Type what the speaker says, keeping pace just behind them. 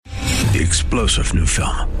the explosive new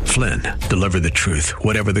film, Flynn, Deliver the Truth,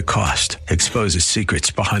 Whatever the Cost, exposes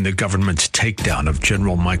secrets behind the government's takedown of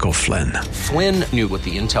General Michael Flynn. Flynn knew what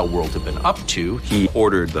the intel world had been up to. He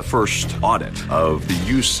ordered the first audit of the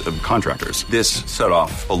use of contractors. This set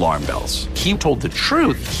off alarm bells. He told the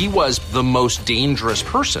truth. He was the most dangerous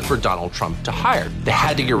person for Donald Trump to hire. They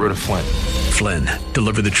had to get rid of Flynn. Flynn,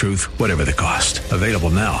 Deliver the Truth, Whatever the Cost. Available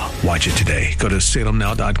now. Watch it today. Go to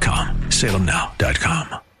salemnow.com.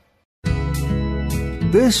 salemnow.com.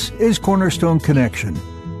 This is Cornerstone Connection,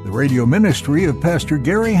 the radio ministry of Pastor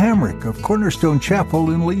Gary Hamrick of Cornerstone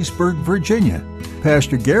Chapel in Leesburg, Virginia.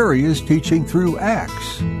 Pastor Gary is teaching through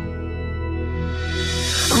Acts. Real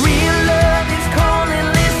love is calling,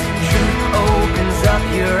 listen, truth opens up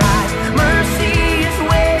your eyes. Mercy is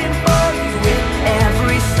waiting for you with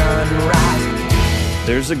every sunrise.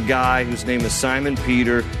 There's a guy whose name is Simon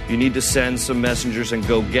Peter. You need to send some messengers and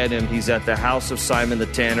go get him. He's at the house of Simon the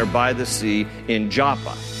tanner by the sea in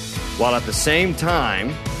Joppa. While at the same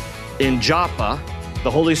time, in Joppa,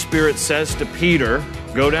 the Holy Spirit says to Peter,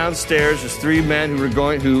 go downstairs. There's three men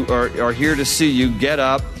who are here to see you. Get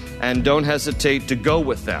up and don't hesitate to go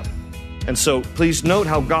with them. And so please note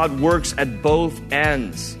how God works at both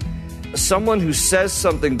ends. Someone who says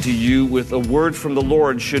something to you with a word from the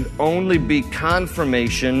Lord should only be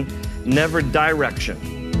confirmation, never direction.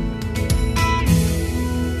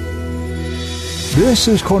 This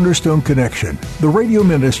is Cornerstone Connection, the radio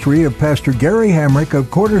ministry of Pastor Gary Hamrick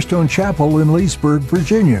of Cornerstone Chapel in Leesburg,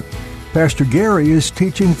 Virginia. Pastor Gary is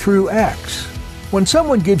teaching through Acts. When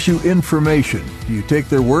someone gives you information, do you take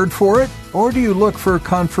their word for it, or do you look for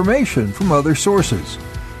confirmation from other sources?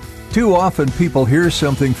 Too often people hear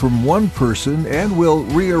something from one person and will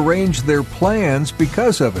rearrange their plans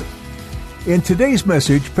because of it. In today's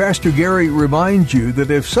message, Pastor Gary reminds you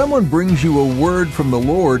that if someone brings you a word from the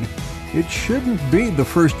Lord, it shouldn't be the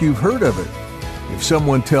first you've heard of it. If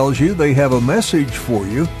someone tells you they have a message for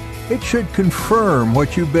you, it should confirm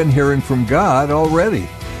what you've been hearing from God already,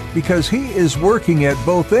 because He is working at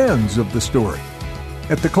both ends of the story.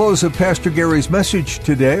 At the close of Pastor Gary's message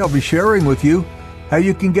today, I'll be sharing with you how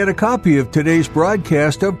you can get a copy of today's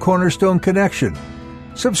broadcast of Cornerstone Connection.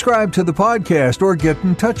 Subscribe to the podcast or get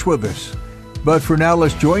in touch with us. But for now,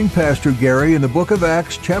 let's join Pastor Gary in the book of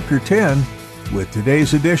Acts, chapter 10, with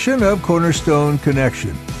today's edition of Cornerstone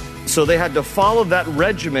Connection. So they had to follow that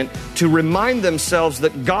regiment to remind themselves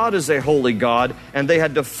that God is a holy God, and they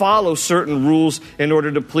had to follow certain rules in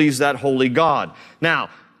order to please that holy God. Now,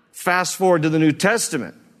 fast forward to the New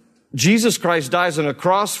Testament. Jesus Christ dies on a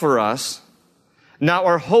cross for us. Now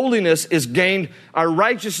our holiness is gained, our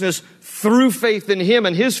righteousness through faith in Him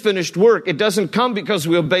and His finished work. It doesn't come because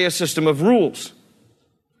we obey a system of rules.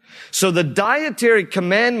 So the dietary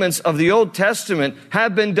commandments of the Old Testament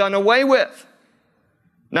have been done away with.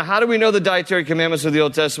 Now, how do we know the dietary commandments of the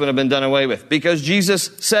Old Testament have been done away with? Because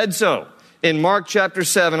Jesus said so. In Mark chapter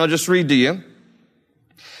 7, I'll just read to you.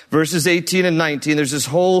 Verses 18 and 19, there's this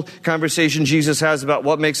whole conversation Jesus has about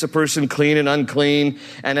what makes a person clean and unclean.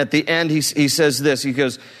 And at the end, he says this. He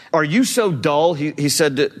goes, are you so dull? He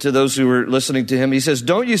said to those who were listening to him, he says,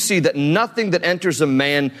 don't you see that nothing that enters a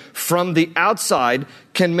man from the outside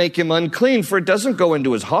can make him unclean? For it doesn't go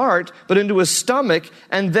into his heart, but into his stomach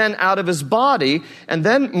and then out of his body. And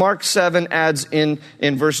then Mark 7 adds in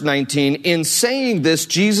verse 19, in saying this,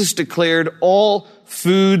 Jesus declared all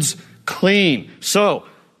foods clean. So,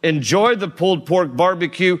 enjoy the pulled pork,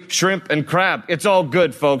 barbecue, shrimp, and crab. It's all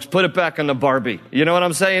good, folks. Put it back on the Barbie. You know what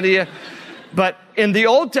I'm saying to you? But in the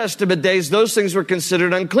Old Testament days, those things were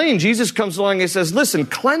considered unclean. Jesus comes along and says, listen,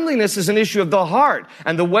 cleanliness is an issue of the heart.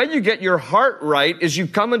 And the way you get your heart right is you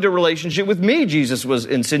come into relationship with me, Jesus was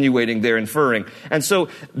insinuating there, inferring. And so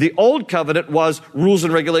the old covenant was rules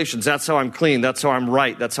and regulations. That's how I'm clean. That's how I'm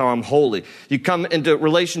right. That's how I'm holy. You come into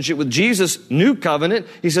relationship with Jesus, new covenant.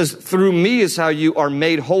 He says, through me is how you are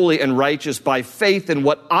made holy and righteous by faith in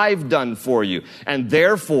what I've done for you. And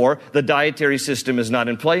therefore, the dietary system is not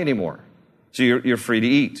in play anymore. So you're free to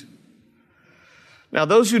eat. Now,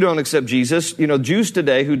 those who don't accept Jesus, Jews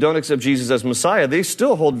today who don't accept Jesus as Messiah, they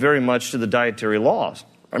still hold very much to the dietary laws.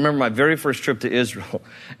 I remember my very first trip to Israel,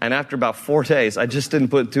 and after about 4 days, I just didn't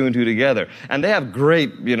put two and two together. And they have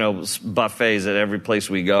great, buffets at every place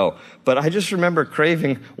we go. But I just remember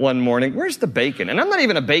craving one morning, where's the bacon? And I'm not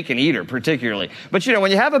even a bacon eater particularly. But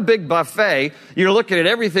when you have a big buffet, you're looking at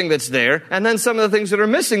everything that's there, and then some of the things that are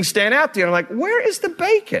missing stand out to you. And I'm like, where is the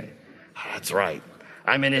bacon? That's right.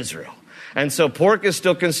 I'm in Israel. And so pork is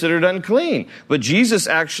still considered unclean. But Jesus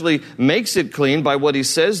actually makes it clean by what he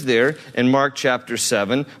says there in Mark chapter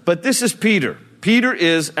 7. But this is Peter. Peter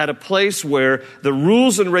is at a place where the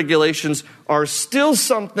rules and regulations are still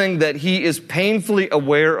something that he is painfully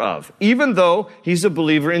aware of, even though he's a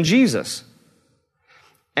believer in Jesus.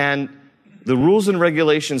 And the rules and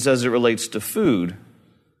regulations as it relates to food,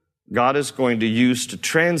 God is going to use to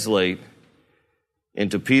translate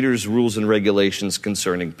into Peter's rules and regulations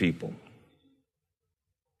concerning people.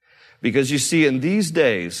 Because you see, in these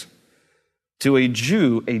days, to a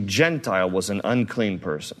Jew, a Gentile was an unclean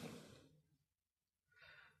person.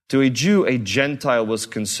 To a Jew, a Gentile was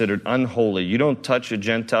considered unholy. You don't touch a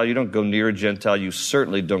Gentile, you don't go near a Gentile, you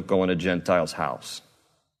certainly don't go in a Gentile's house.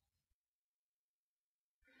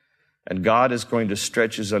 And God is going to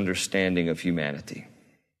stretch his understanding of humanity.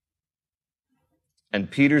 And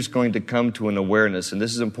Peter's going to come to an awareness, and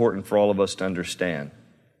this is important for all of us to understand.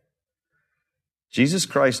 Jesus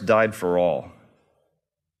Christ died for all,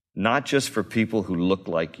 not just for people who look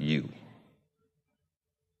like you.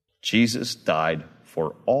 Jesus died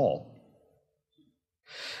for all.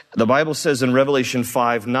 The Bible says in Revelation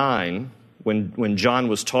 5:9, when John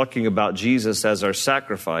was talking about Jesus as our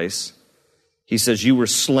sacrifice, he says, "You were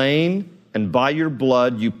slain, and by your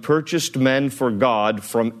blood you purchased men for God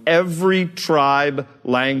from every tribe,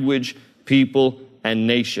 language, people, and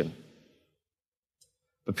nation."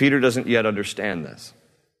 But Peter doesn't yet understand this.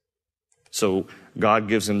 So God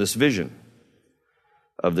gives him this vision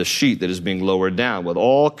of the sheet that is being lowered down with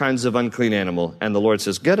all kinds of unclean animal. And the Lord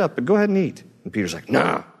says, "Get up and go ahead and eat." And Peter's like,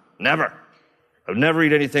 "No, never. I would never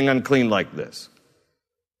eat anything unclean like this."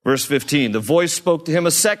 Verse 15, the voice spoke to him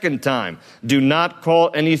a second time. "Do not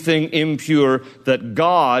call anything impure that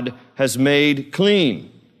God has made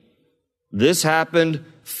clean." This happened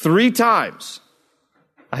 3 times.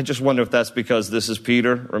 I just wonder if that's because this is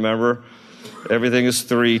Peter. Remember, everything is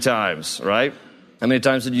 3 times, right? How many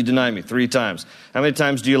times did you deny me? 3 times. How many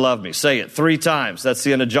times do you love me? Say it. 3 times. That's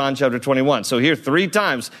the end of John chapter 21. So here, 3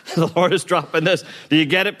 times, the Lord is dropping this. Do you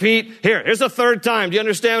get it, Pete? Here's a 3rd time. Do you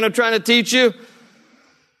understand what I'm trying to teach you?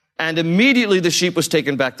 And immediately the sheep was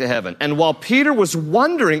taken back to heaven. And while Peter was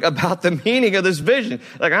wondering about the meaning of this vision,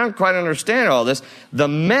 like, I don't quite understand all this, the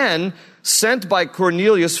men sent by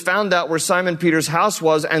Cornelius found out where Simon Peter's house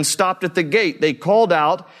was and stopped at the gate. They called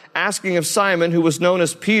out, asking if Simon, who was known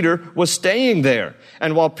as Peter, was staying there.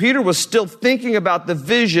 And while Peter was still thinking about the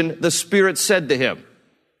vision, the Spirit said to him,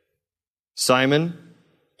 "Simon,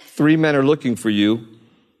 3 men are looking for you.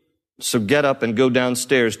 So get up and go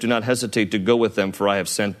downstairs. Do not hesitate to go with them, for I have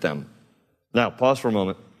sent them." Now, pause for a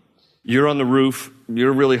moment. You're on the roof.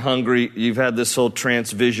 You're really hungry. You've had this whole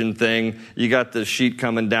trance vision thing. You got the sheet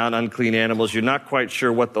coming down, unclean animals. You're not quite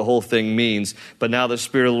sure what the whole thing means. But now the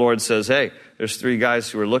Spirit of the Lord says, "Hey, there's 3 guys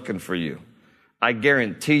who are looking for you." I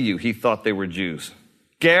guarantee you he thought they were Jews.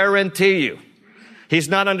 Guarantee you. He's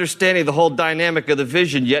not understanding the whole dynamic of the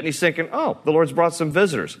vision yet. And he's thinking, "Oh, the Lord's brought some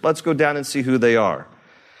visitors. Let's go down and see who they are."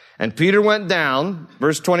 And Peter went down,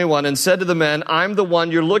 verse 21, and said to the men, "I'm the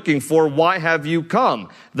one you're looking for. Why have you come?"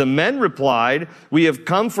 The men replied, "We have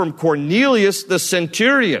come from Cornelius the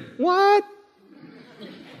centurion." What?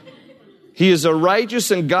 "He is a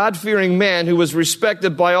righteous and God-fearing man who was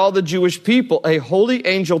respected by all the Jewish people. A holy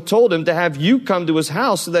angel told him to have you come to his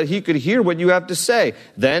house so that he could hear what you have to say."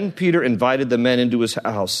 Then Peter invited the men into his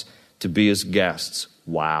house to be his guests.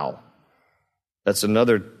 Wow. That's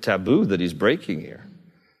another taboo that he's breaking here.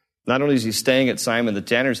 Not only is he staying at Simon the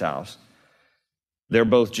tanner's house, they're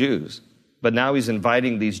both Jews, but now he's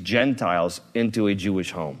inviting these Gentiles into a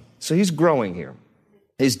Jewish home. So he's growing here.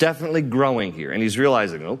 He's definitely growing here, and he's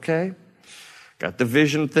realizing, okay, got the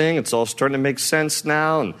vision thing. It's all starting to make sense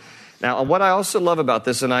now. And now, what I also love about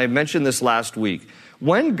this, and I mentioned this last week,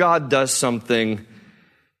 when God does something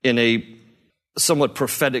in a somewhat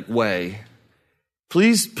prophetic way,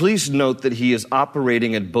 please note that he is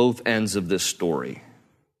operating at both ends of this story.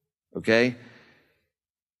 Okay?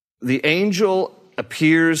 The angel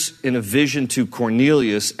appears in a vision to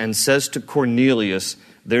Cornelius and says to Cornelius,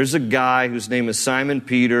 "There's a guy whose name is Simon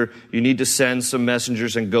Peter. You need to send some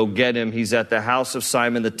messengers and go get him. He's at the house of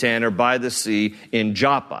Simon the tanner by the sea in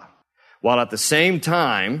Joppa." While at the same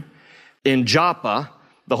time, in Joppa,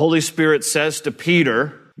 the Holy Spirit says to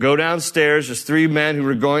Peter, "Go downstairs. There's 3 men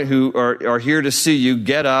who are here to see you.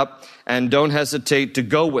 Get up and don't hesitate to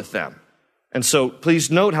go with them." And so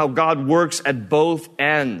please note how God works at both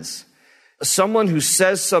ends. Someone who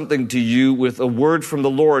says something to you with a word from the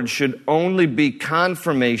Lord should only be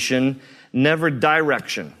confirmation, never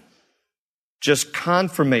direction. Just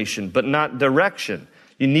confirmation, but not direction.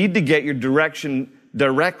 You need to get your direction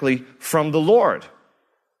directly from the Lord.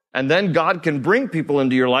 And then God can bring people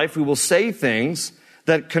into your life who will say things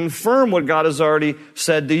that confirm what God has already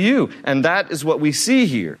said to you. And that is what we see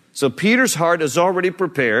here. So Peter's heart is already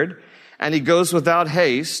prepared, and he goes without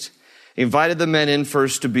haste. He invited the men in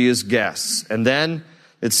first to be his guests. And then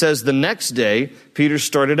it says the next day, Peter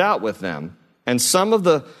started out with them. And some of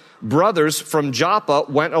the brothers from Joppa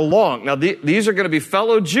went along. Now, these are going to be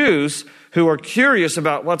fellow Jews who are curious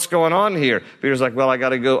about what's going on here. Peter's like, well, I got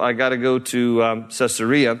to go to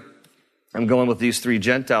Caesarea. I'm going with these 3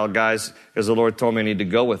 Gentile guys because the Lord told me I need to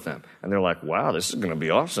go with them. And they're like, wow, this is going to be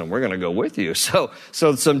awesome. We're going to go with you. So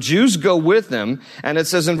some Jews go with them. And it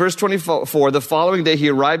says in verse 24, the following day he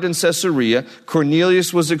arrived in Caesarea.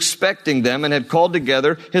 Cornelius was expecting them and had called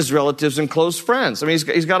together his relatives and close friends. I mean,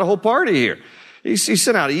 he's got a whole party here. He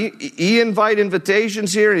sent out invite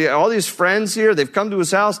invitations here. All these friends here, they've come to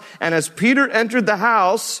his house. And as Peter entered the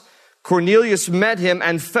house, Cornelius met him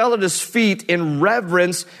and fell at his feet in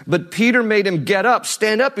reverence, but Peter made him get up,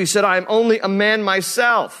 stand up. He said, I am only a man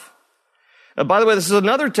myself. Now, by the way, this is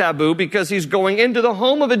another taboo because he's going into the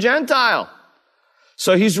home of a Gentile.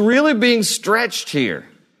 So he's really being stretched here.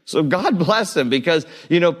 So God bless him because,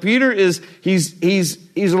 Peter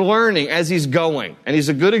he's learning as he's going. And he's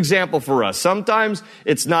a good example for us. Sometimes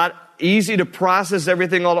it's not easy to process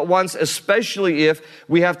everything all at once, especially if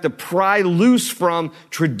we have to pry loose from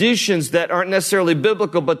traditions that aren't necessarily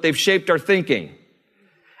biblical, but they've shaped our thinking.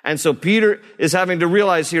 And so Peter is having to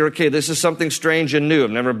realize here, okay, this is something strange and new. I've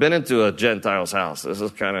never been into a Gentile's house. This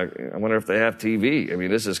is I wonder if they have TV. I mean,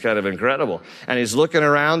 this is kind of incredible. And he's looking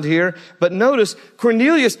around here. But notice,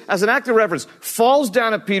 Cornelius, as an act of reverence, falls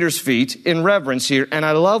down at Peter's feet in reverence here. And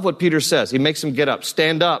I love what Peter says. He makes him get up.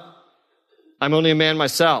 Stand up. I'm only a man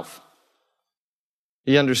myself.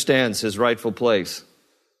 He understands his rightful place.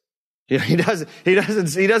 He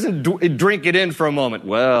doesn't drink it in for a moment.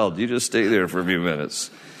 Well, you just stay there for a few minutes.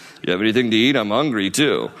 You have anything to eat? I'm hungry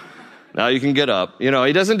too. Now you can get up. He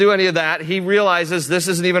doesn't do any of that. He realizes this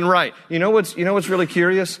isn't even right. You know what's really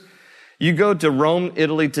curious? You go to Rome,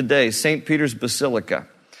 Italy today, St. Peter's Basilica.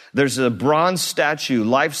 There's a bronze statue,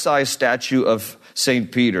 life-size statue of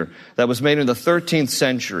St. Peter that was made in the 13th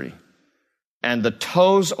century. And the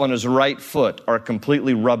toes on his right foot are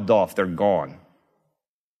completely rubbed off. They're gone.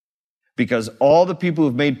 Because all the people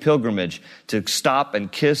who've made pilgrimage to stop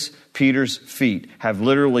and kiss Peter's feet have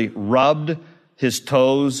literally rubbed his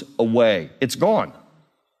toes away. It's gone.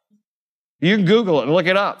 You can Google it and look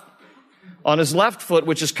it up. On his left foot,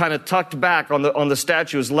 which is kind of tucked back on the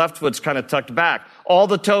statue, his left foot's kind of tucked back. All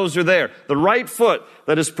the toes are there. The right foot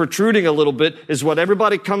that is protruding a little bit is what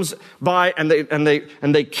everybody comes by and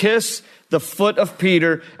they kiss the foot of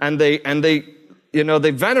Peter and they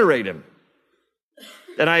venerate him.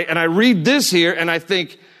 And I read this here and I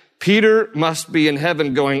think Peter must be in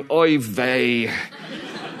heaven going, oy vey.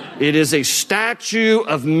 It is a statue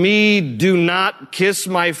of me. Do not kiss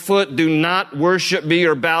my foot. Do not worship me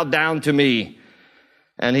or bow down to me.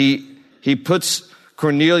 And he puts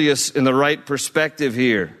Cornelius in the right perspective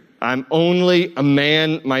here. I'm only a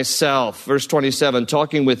man myself. Verse 27,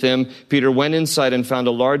 talking with him, Peter went inside and found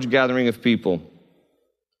a large gathering of people.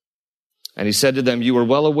 And he said to them, you are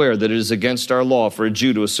well aware that it is against our law for a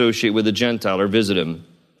Jew to associate with a Gentile or visit him.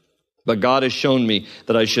 But God has shown me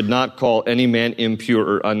that I should not call any man impure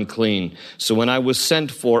or unclean. So when I was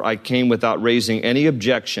sent for, I came without raising any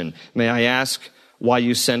objection. May I ask why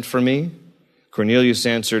you sent for me? Cornelius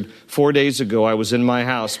answered, 4 days ago I was in my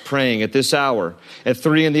house praying at this hour, at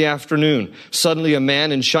 3 p.m. Suddenly a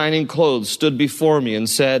man in shining clothes stood before me and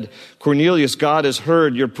said, Cornelius, God has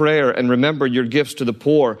heard your prayer and remembered your gifts to the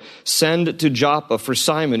poor. Send to Joppa for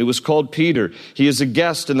Simon, who is called Peter. He is a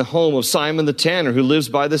guest in the home of Simon the tanner, who lives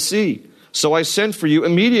by the sea. So I sent for you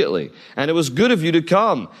immediately, and it was good of you to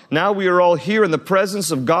come. Now we are all here in the presence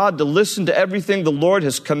of God to listen to everything the Lord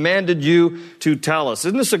has commanded you to tell us.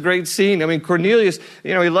 Isn't this a great scene? I mean, Cornelius,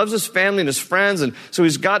 he loves his family and his friends, and so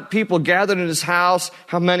he's got people gathered in his house.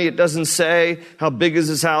 How many, it doesn't say. How big is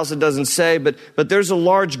his house, it doesn't say. But there's a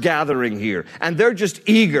large gathering here, and they're just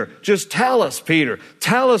eager. Just tell us, Peter.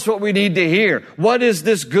 Tell us what we need to hear. What is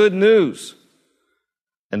this good news?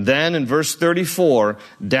 And then in verse 34,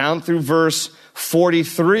 down through verse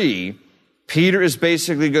 43, Peter is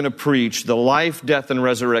basically going to preach the life, death, and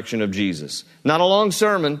resurrection of Jesus. Not a long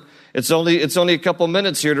sermon. It's only a couple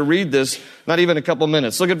minutes here to read this. Not even a couple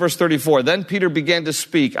minutes. Look at verse 34. Then Peter began to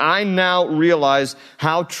speak. I now realize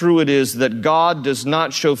how true it is that God does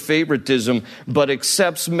not show favoritism, but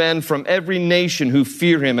accepts men from every nation who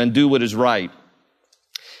fear him and do what is right.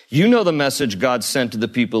 You know the message God sent to the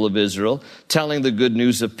people of Israel, telling the good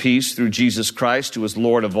news of peace through Jesus Christ, who is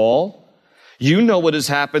Lord of all. You know what has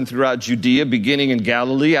happened throughout Judea, beginning in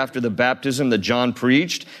Galilee after the baptism that John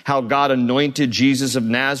preached, how God anointed Jesus of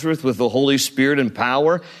Nazareth with the Holy Spirit and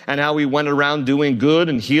power, and how he went around doing good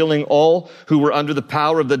and healing all who were under the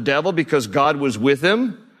power of the devil because God was with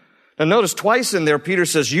him. Now notice twice in there, Peter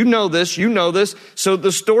says, you know this, you know this. So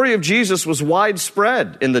the story of Jesus was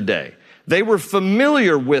widespread in the day. They were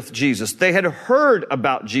familiar with Jesus. They had heard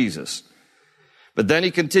about Jesus. But then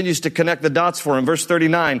he continues to connect the dots for him. Verse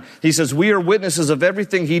 39, he says, we are witnesses of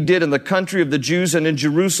everything he did in the country of the Jews and in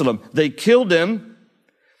Jerusalem. They killed him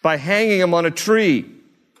by hanging him on a tree.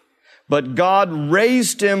 But God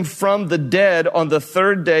raised him from the dead on the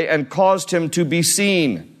third day and caused him to be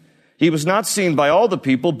seen. He was not seen by all the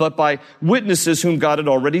people, but by witnesses whom God had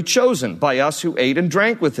already chosen, by us who ate and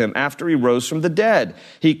drank with him after he rose from the dead.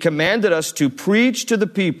 He commanded us to preach to the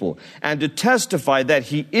people and to testify that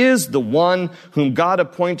he is the one whom God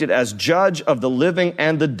appointed as judge of the living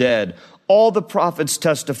and the dead. All the prophets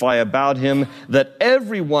testify about him, that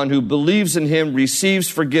everyone who believes in him receives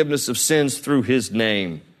forgiveness of sins through his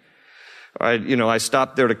name. I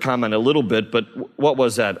stopped there to comment a little bit, but what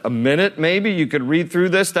was that? A minute maybe? You could read through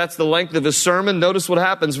this. That's the length of his sermon. Notice what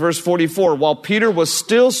happens. Verse 44. While Peter was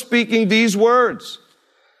still speaking these words,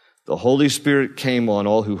 the Holy Spirit came on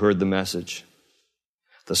all who heard the message.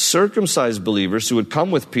 The circumcised believers who had come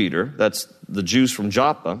with Peter, that's the Jews from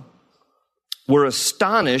Joppa, were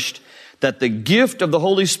astonished that the gift of the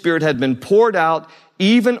Holy Spirit had been poured out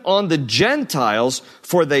even on the Gentiles,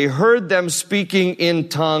 for they heard them speaking in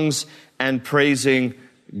tongues and praising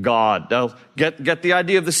God. Now, get the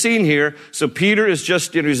idea of the scene here. So Peter is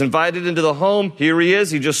just, he's invited into the home. Here he is.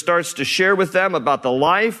 He just starts to share with them about the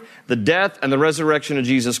life, the death, and the resurrection of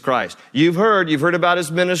Jesus Christ. You've heard about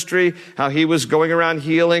his ministry, how he was going around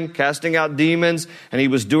healing, casting out demons, and he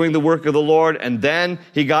was doing the work of the Lord. And then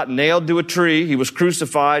he got nailed to a tree. He was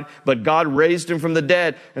crucified, but God raised him from the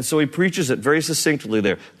dead. And so he preaches it very succinctly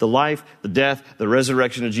there. The life, the death, the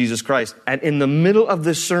resurrection of Jesus Christ. And in the middle of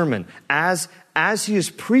this sermon, as he is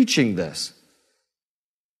preaching this,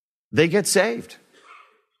 they get saved.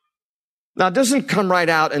 Now, it doesn't come right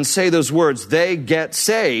out and say those words, they get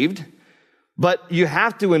saved, but you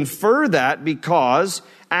have to infer that because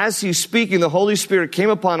as he's speaking, the Holy Spirit came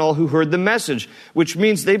upon all who heard the message, which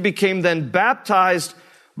means they became then baptized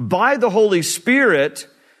by the Holy Spirit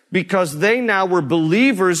because they now were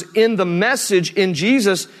believers in the message in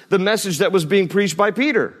Jesus, the message that was being preached by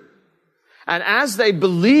Peter. And as they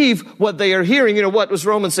believe what they are hearing, what does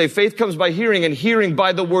Romans say? Faith comes by hearing, and hearing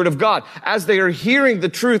by the word of God. As they are hearing the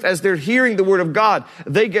truth, as they're hearing the word of God,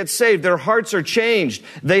 they get saved. Their hearts are changed.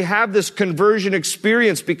 They have this conversion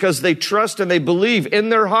experience because they trust and they believe in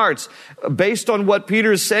their hearts based on what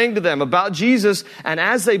Peter is saying to them about Jesus. And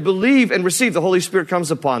as they believe and receive, the Holy Spirit comes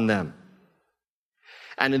upon them.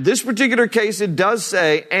 And in this particular case, it does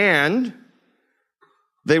say, and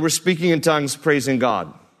they were speaking in tongues, praising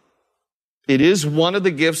God. It is one of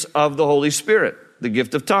the gifts of the Holy Spirit, the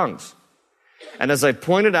gift of tongues. And as I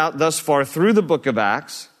pointed out thus far through the book of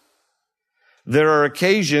Acts, there are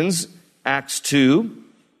occasions, Acts 2,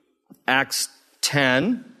 Acts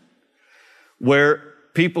 10, where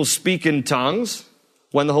people speak in tongues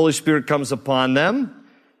when the Holy Spirit comes upon them.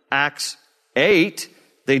 Acts 8,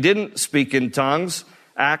 they didn't speak in tongues.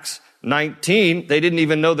 Acts 19, they didn't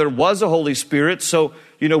even know there was a Holy Spirit. So,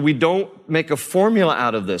 we don't make a formula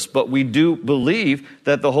out of this, but we do believe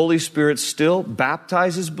that the Holy Spirit still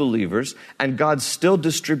baptizes believers and God still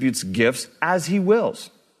distributes gifts as he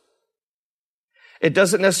wills. It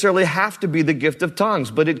doesn't necessarily have to be the gift of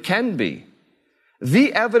tongues, but it can be.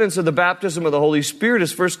 The evidence of the baptism of the Holy Spirit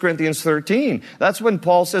is 1 Corinthians 13. That's when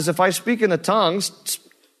Paul says, if I speak in the tongues,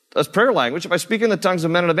 as prayer language, if I speak in the tongues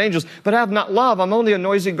of men and of angels, but have not love, I'm only a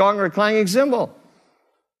noisy gong or a clanging cymbal.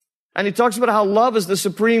 And he talks about how love is the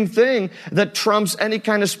supreme thing that trumps any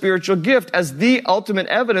kind of spiritual gift as the ultimate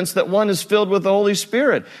evidence that one is filled with the Holy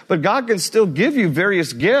Spirit. But God can still give you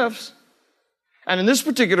various gifts. And in this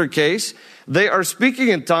particular case, they are speaking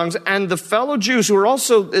in tongues, and the fellow Jews who are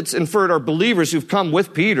also, it's inferred, are believers who've come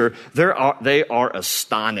with Peter, they are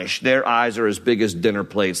astonished. Their eyes are as big as dinner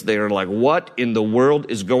plates. They are like, what in the world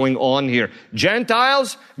is going on here?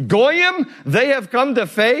 Gentiles, Goyim, they have come to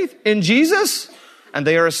faith in Jesus? And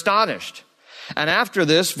they are astonished. And after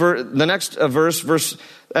this, the next verse,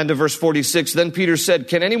 end of verse 46, then Peter said,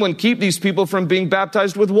 can anyone keep these people from being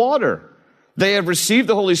baptized with water? They have received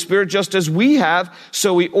the Holy Spirit just as we have,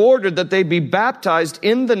 so we ordered that they be baptized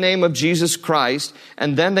in the name of Jesus Christ.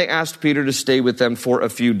 And then they asked Peter to stay with them for a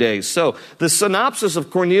few days. So the synopsis of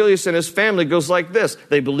Cornelius and his family goes like this.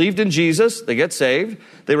 They believed in Jesus, they get saved,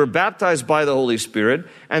 they were baptized by the Holy Spirit,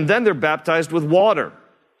 and then they're baptized with water.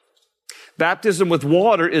 Baptism with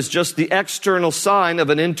water is just the external sign of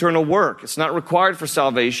an internal work. It's not required for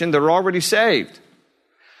salvation. They're already saved.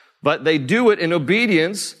 But they do it in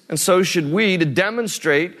obedience, and so should we, to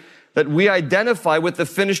demonstrate that we identify with the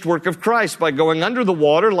finished work of Christ by going under the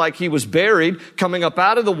water like he was buried, coming up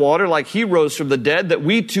out of the water like he rose from the dead, that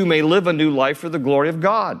we too may live a new life for the glory of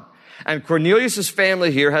God. And Cornelius'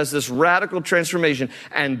 family here has this radical transformation,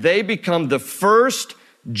 and they become the first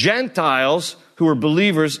Gentiles who are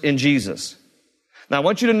believers in Jesus. Now, I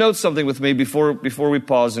want you to note something with me before we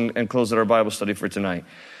pause and close out our Bible study for tonight.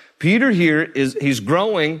 Peter here he's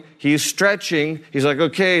growing, he's stretching, he's like,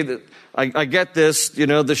 okay, I get this,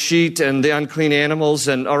 the sheet and the unclean animals,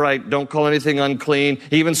 and all right, don't call anything unclean.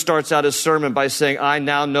 He even starts out his sermon by saying, I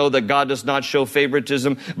now know that God does not show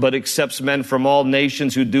favoritism, but accepts men from all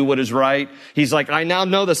nations who do what is right. He's like, I now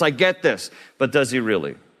know this, I get this. But does he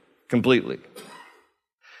really? Completely.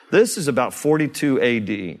 This is about 42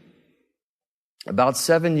 AD. About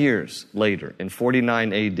 7 years later, in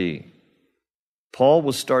 49 AD, Paul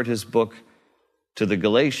will start his book to the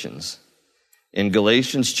Galatians. In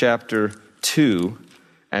Galatians chapter 2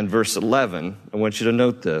 and verse 11, I want you to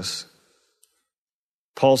note this.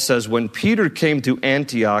 Paul says, when Peter came to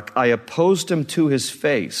Antioch, I opposed him to his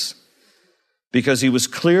face because he was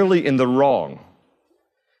clearly in the wrong.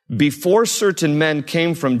 Before certain men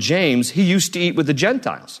came from James, he used to eat with the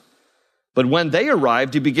Gentiles. But when they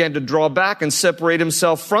arrived, he began to draw back and separate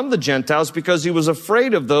himself from the Gentiles because he was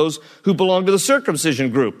afraid of those who belonged to the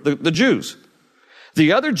circumcision group, the Jews.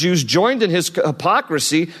 The other Jews joined in his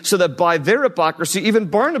hypocrisy so that by their hypocrisy, even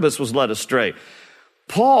Barnabas was led astray.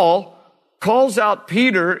 Paul calls out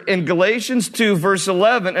Peter in Galatians 2, verse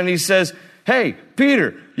 11, and he says, hey,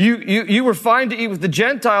 Peter, you were fine to eat with the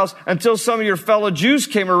Gentiles until some of your fellow Jews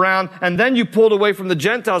came around, and then you pulled away from the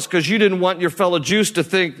Gentiles because you didn't want your fellow Jews to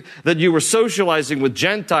think that you were socializing with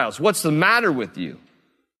Gentiles. What's the matter with you?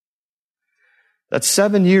 That's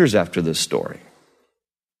 7 years after this story.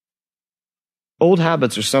 Old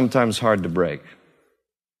habits are sometimes hard to break.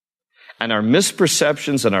 And our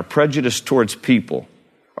misperceptions and our prejudice towards people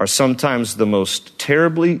are sometimes the most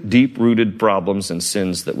terribly deep-rooted problems and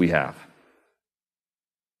sins that we have.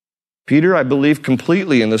 Peter, I believe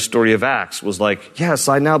completely in the story of Acts, was like, yes,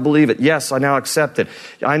 I now believe it. Yes, I now accept it.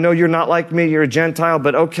 I know you're not like me, you're a Gentile,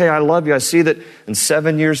 but okay, I love you. I see that. And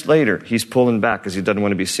 7 years later, he's pulling back because he doesn't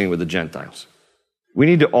want to be seen with the Gentiles. We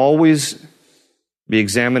need to always be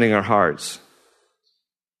examining our hearts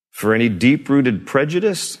for any deep-rooted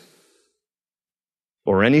prejudice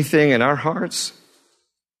or anything in our hearts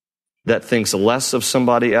that thinks less of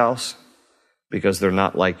somebody else because they're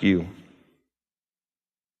not like you.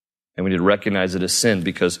 And we need to recognize it as sin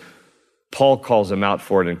because Paul calls them out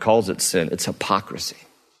for it and calls it sin. It's hypocrisy.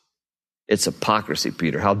 It's hypocrisy,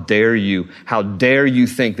 Peter. How dare you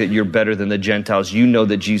think that you're better than the Gentiles? You know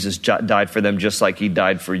that Jesus died for them just like he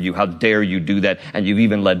died for you. How dare you do that? And you've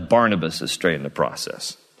even led Barnabas astray in the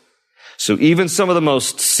process. So even some of the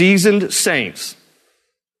most seasoned saints,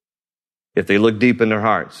 if they look deep in their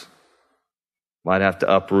hearts, might have to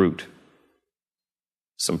uproot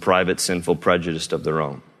some private sinful prejudice of their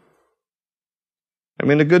own. I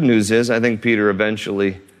mean, the good news is I think Peter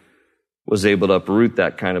eventually was able to uproot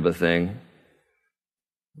that kind of a thing,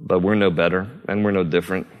 but we're no better and we're no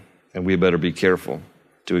different, and we better be careful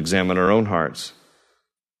to examine our own hearts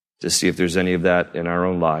to see if there's any of that in our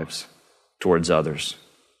own lives towards others.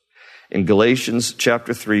 In Galatians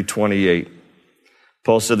chapter 3, 28,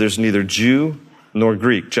 Paul said there's neither Jew nor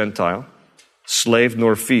Greek, Gentile, slave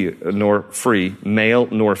nor free, male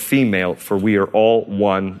nor female, for we are all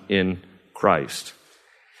one in Christ.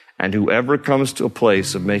 And whoever comes to a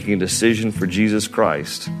place of making a decision for Jesus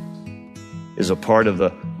Christ is a part of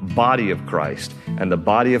the body of Christ. And the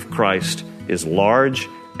body of Christ is large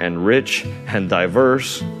and rich and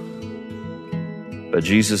diverse. But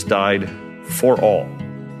Jesus died for all,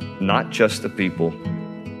 not just the people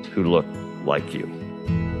who look like you.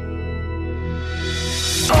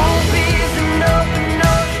 Open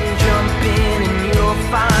ocean, jump in and you'll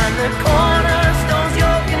find the cornerstone's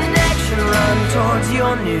your connection. Run towards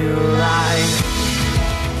your new life.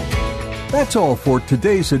 That's all for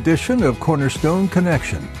today's edition of Cornerstone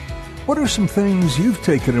Connection. What are some things you've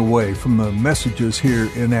taken away from the messages here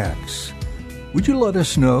in Acts? Would you let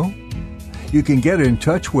us know? You can get in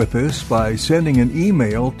touch with us by sending an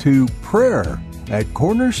email to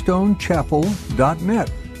prayer@cornerstonechapel.net.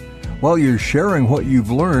 While you're sharing what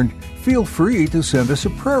you've learned, feel free to send us a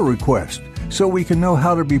prayer request so we can know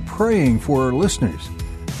how to be praying for our listeners.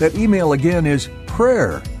 That email again is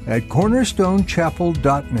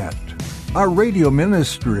prayer@cornerstonechapel.net. Our radio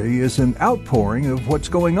ministry is an outpouring of what's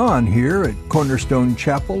going on here at Cornerstone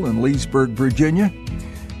Chapel in Leesburg, Virginia.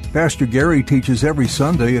 Pastor Gary teaches every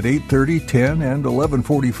Sunday at 8:30, 10, and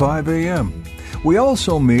 11:45 a.m. We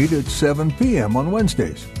also meet at 7 p.m. on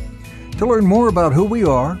Wednesdays. To learn more about who we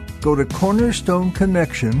are, go to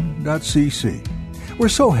cornerstoneconnection.cc. We're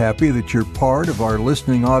so happy that you're part of our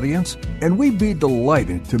listening audience, and we'd be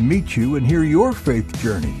delighted to meet you and hear your faith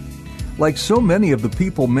journey. Like so many of the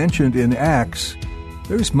people mentioned in Acts,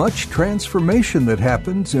 there's much transformation that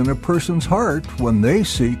happens in a person's heart when they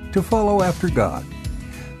seek to follow after God.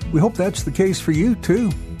 We hope that's the case for you,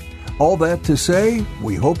 too. All that to say,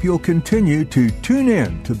 we hope you'll continue to tune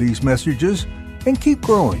in to these messages and keep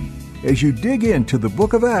growing as you dig into the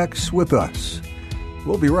book of Acts with us.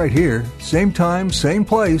 We'll be right here, same time, same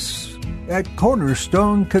place, at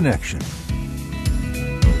Cornerstone Connection.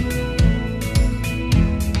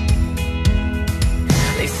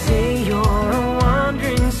 They say you're a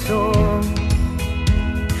wandering soul,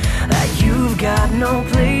 that you've got no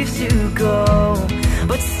place to go,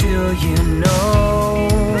 but still you know,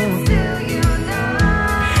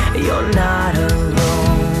 you're not alone.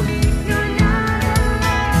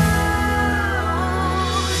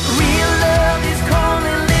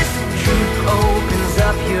 Opens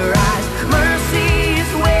up your eyes. Mercy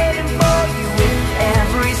is waiting for you with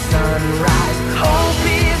every sunrise. Hope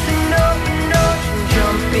is an open ocean.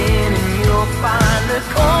 Jump in and you'll find the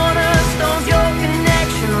cornerstones. Your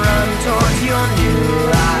connection, run towards your new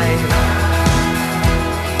life.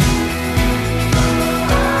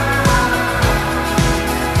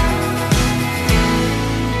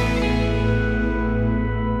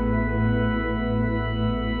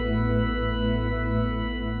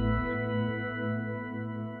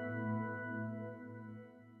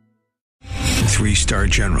 Three-star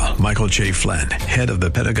General Michael J. Flynn, head of the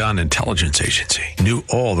Pentagon Intelligence Agency, knew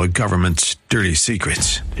all the government's dirty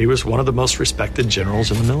secrets. He was one of the most respected generals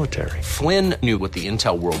in the military. Flynn knew what the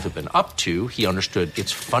intel world had been up to. He understood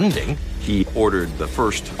its funding. He ordered the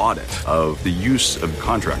first audit of the use of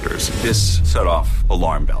contractors. This set off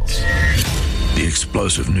alarm bells. The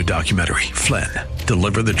explosive new documentary, Flynn,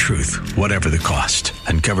 Deliver the Truth, Whatever the Cost,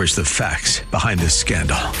 uncovers the facts behind this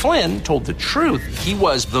scandal. Flynn told the truth. He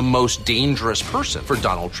was the most dangerous person for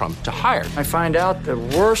Donald Trump to hire. I find out the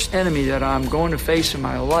worst enemy that I'm going to face in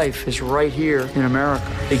my life is right here in America.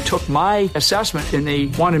 They took my assessment and they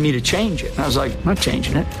wanted me to change it. And I was like, I'm not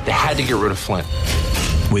changing it. They had to get rid of Flynn.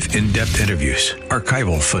 With in-depth interviews,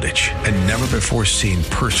 archival footage, and never-before-seen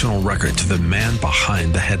personal records of the man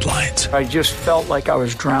behind the headlines. I just felt like I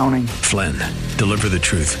was drowning. Flynn, Deliver the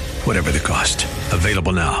Truth, Whatever the Cost.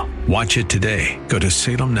 Available now. Watch it today. Go to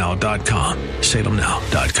salemnow.com.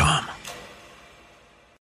 salemnow.com.